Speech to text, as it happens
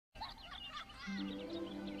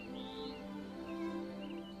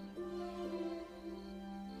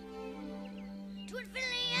To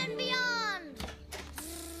infinity and beyond!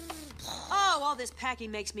 Oh, all this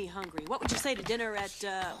packing makes me hungry. What would you say to dinner at,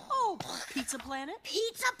 Pizza Planet?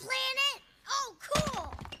 Pizza Planet? Oh,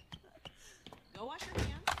 cool! Go wash your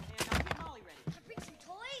hands, and I'll get Molly ready. Can I bring some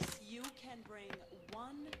toys? You can bring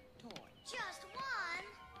one toy. Just one?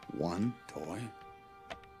 One toy?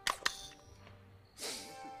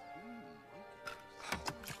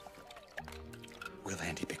 Will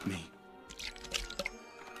Andy pick me?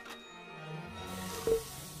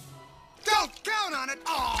 Don't count on it!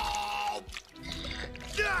 Oh!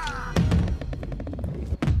 Yeah!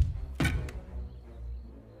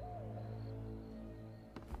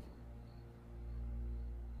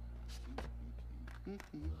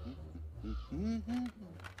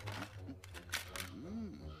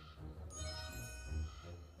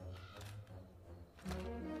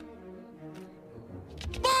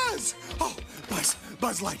 Buzz! Oh,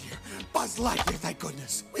 Buzz Lightyear. Buzz Lightyear, thank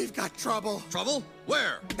goodness. We've got trouble. Trouble?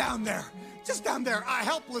 Where? Down there. Just down there. A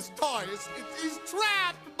helpless toy. He's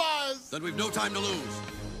trapped, Buzz. Then we've no time to lose.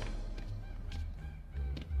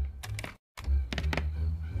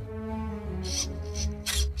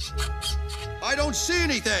 I don't see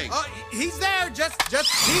anything. He's there. Just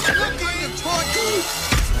keep looking.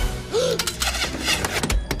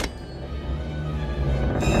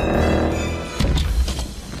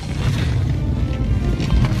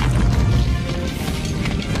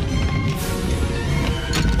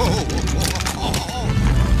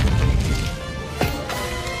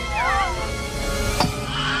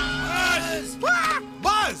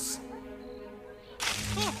 Buzz!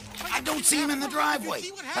 I don't see him in the driveway.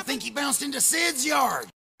 I think he bounced into Sid's yard.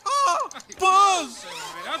 Oh, Buzz!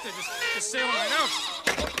 Right out there, just sailing right out.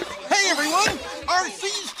 Hey, everyone!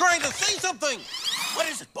 RC's trying to say something. What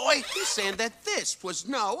is it, boy? He's saying that this was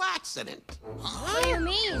no accident. What do you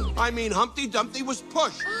mean? I mean, Humpty Dumpty was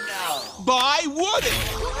pushed No. by Woody.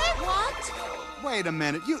 What? Wait a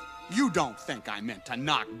minute. You don't think I meant to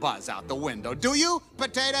knock Buzz out the window, do you,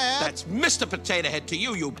 Potato Head? That's Mr. Potato Head to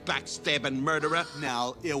you, you backstabbing murderer.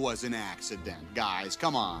 Now, it was an accident, guys.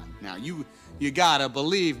 Come on. Now, you gotta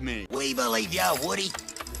believe me. We believe ya, Woody.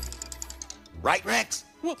 Right, Rex?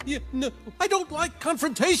 Well, no, I don't like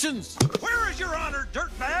confrontations. Where is your honor,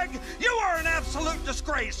 dirtbag? You are an absolute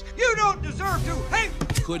disgrace. You don't deserve to hang.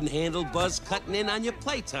 Couldn't handle Buzz cutting in on your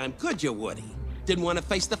playtime, could you, Woody? Didn't want to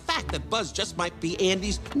face the fact that Buzz just might be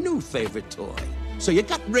Andy's new favorite toy. So you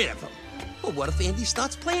got rid of him. Well, what if Andy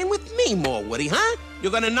starts playing with me more, Woody, huh?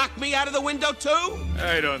 You're gonna knock me out of the window, too?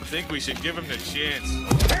 I don't think we should give him the chance.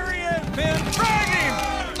 Here he is, Ben. Drag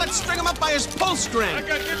him. Let's string him up by his pull string. I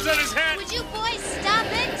got dibs on his hat. Would you boys stop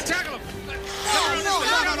it? Tackle him. No,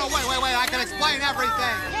 wait, I can explain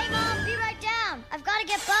everything. Hey, Mom, be right down. I've got to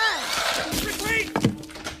get Buzz. Retreat.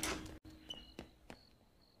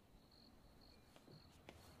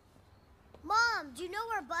 Mom, do you know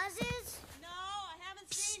where Buzz is? No, I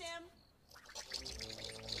haven't seen him.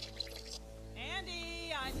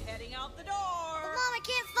 Andy, I'm heading out the door. But, Mom, I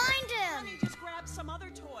can't find him. Honey, just grab some other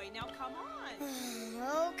toy. Now, come on.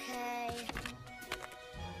 Okay.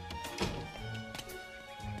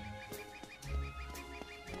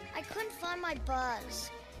 I couldn't find my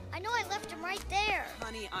Buzz. I know I left him right there.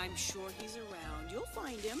 Honey, I'm sure he's around. You'll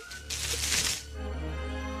find him.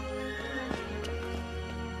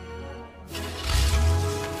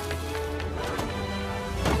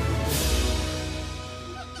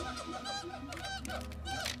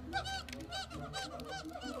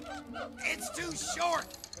 It's too short.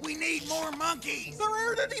 We need more monkeys. There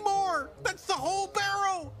aren't any more. That's the whole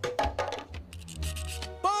barrel.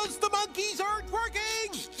 Buzz, the monkeys aren't working.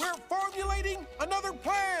 We're formulating another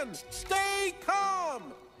plan. Stay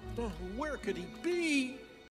calm. Where could he be?